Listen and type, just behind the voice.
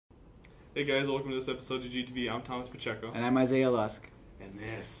Hey guys, welcome to this episode of GTV. I'm Thomas Pacheco. And I'm Isaiah Lusk. And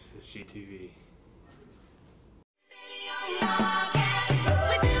this is GTV.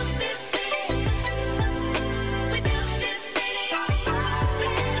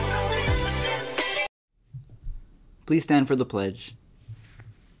 Please stand for the pledge.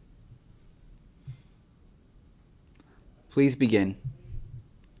 Please begin.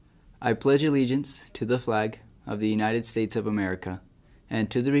 I pledge allegiance to the flag of the United States of America and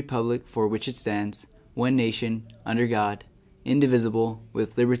to the republic for which it stands, one nation, under God, indivisible,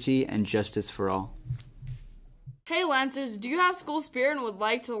 with liberty and justice for all. Hey Lancers, do you have school spirit and would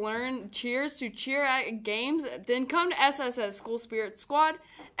like to learn cheers to cheer at games? Then come to SSS School Spirit Squad.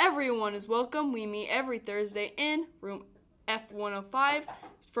 Everyone is welcome. We meet every Thursday in room F105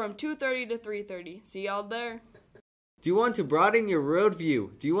 from 2:30 to 3:30. See y'all there. Do you want to broaden your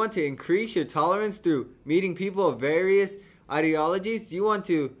worldview? Do you want to increase your tolerance through meeting people of various ideologies? Do you want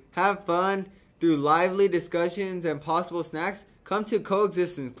to have fun through lively discussions and possible snacks? Come to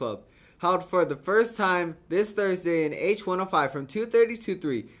Coexistence Club. Held for the first time this Thursday in H105 from 2:30 to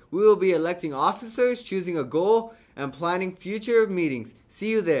 3. We will be electing officers, choosing a goal, and planning future meetings. See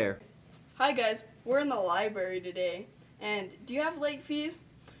you there. Hi guys, we're in the library today. And do you have late fees?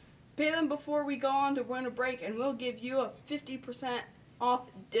 Pay them before we go on to winter break and we'll give you a 50%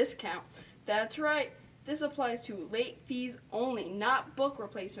 off discount. That's right, this applies to late fees only, not book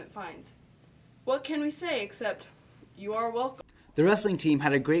replacement fines. What can we say except you are welcome? The wrestling team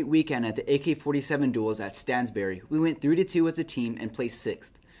had a great weekend at the AK-47 duels at Stansbury. We went 3-2 as a team and placed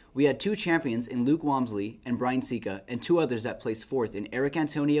 6th. We had 2 champions in Luke Walmsley and Brian Sika, and 2 others that placed 4th in Eric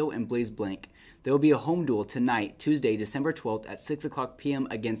Antonio and Blaze Blank. There will be a home duel tonight, Tuesday, December 12th at 6 o'clock p.m.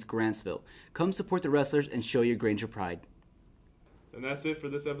 against Grantsville. Come support the wrestlers and show your Granger pride. And that's it for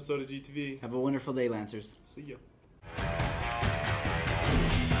this episode of GTV. Have a wonderful day, Lancers. See ya.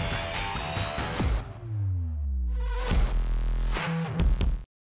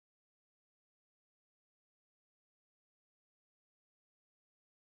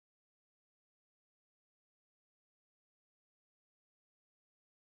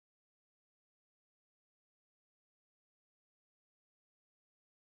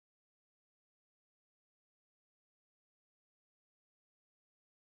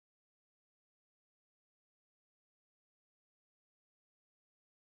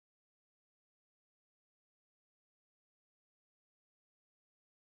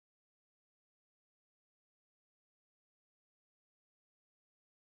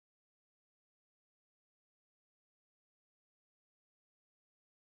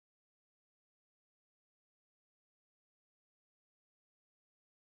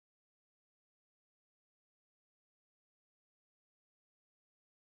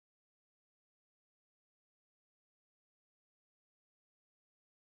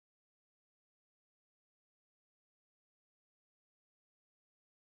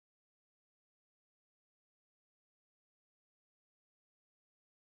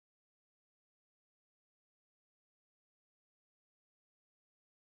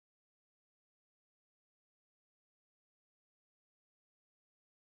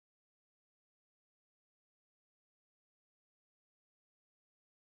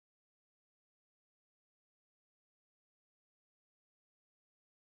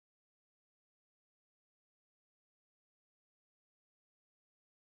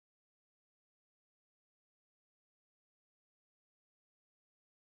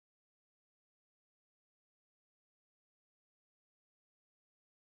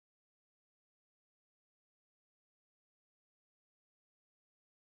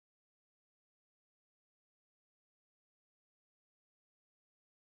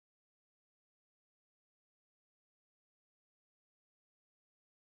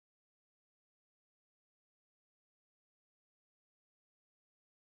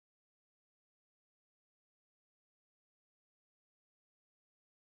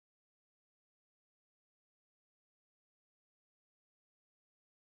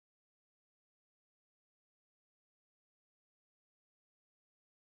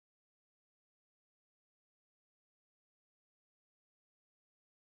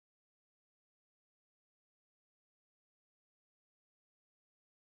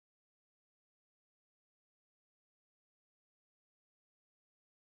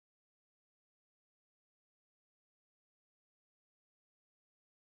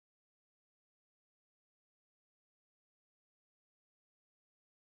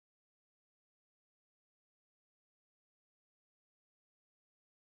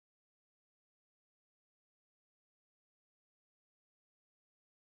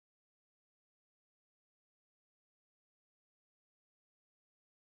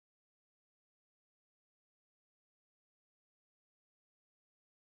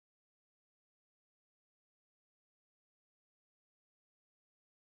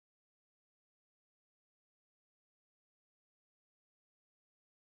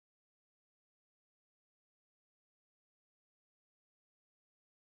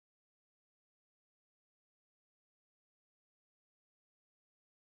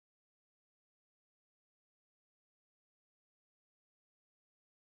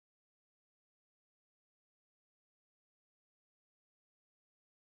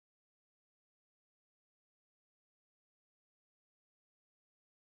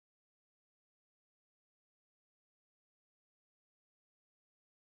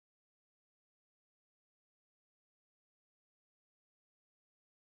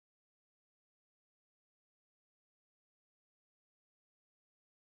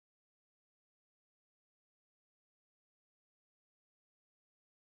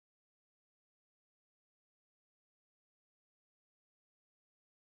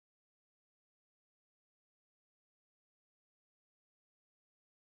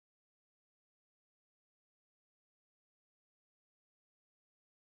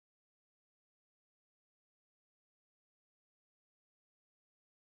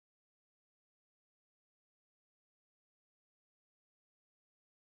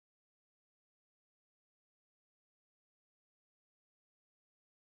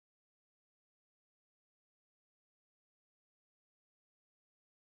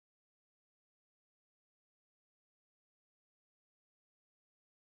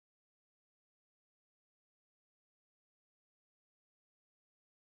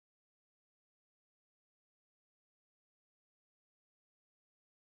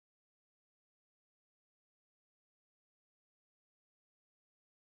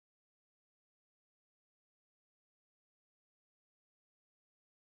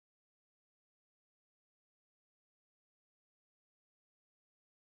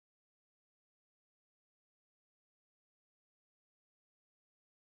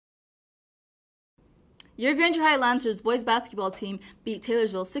 Your Granger High Lancers boys basketball team beat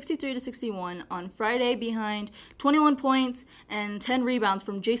Taylorsville 63-61 on Friday behind 21 points and 10 rebounds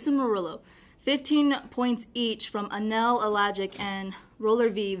from Jason Murillo, 15 points each from Anel Alagic and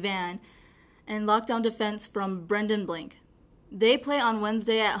Roller V Van, and lockdown defense from Brendan Blank. They play on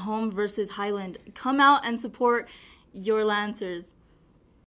Wednesday at home versus Highland. Come out and support your Lancers.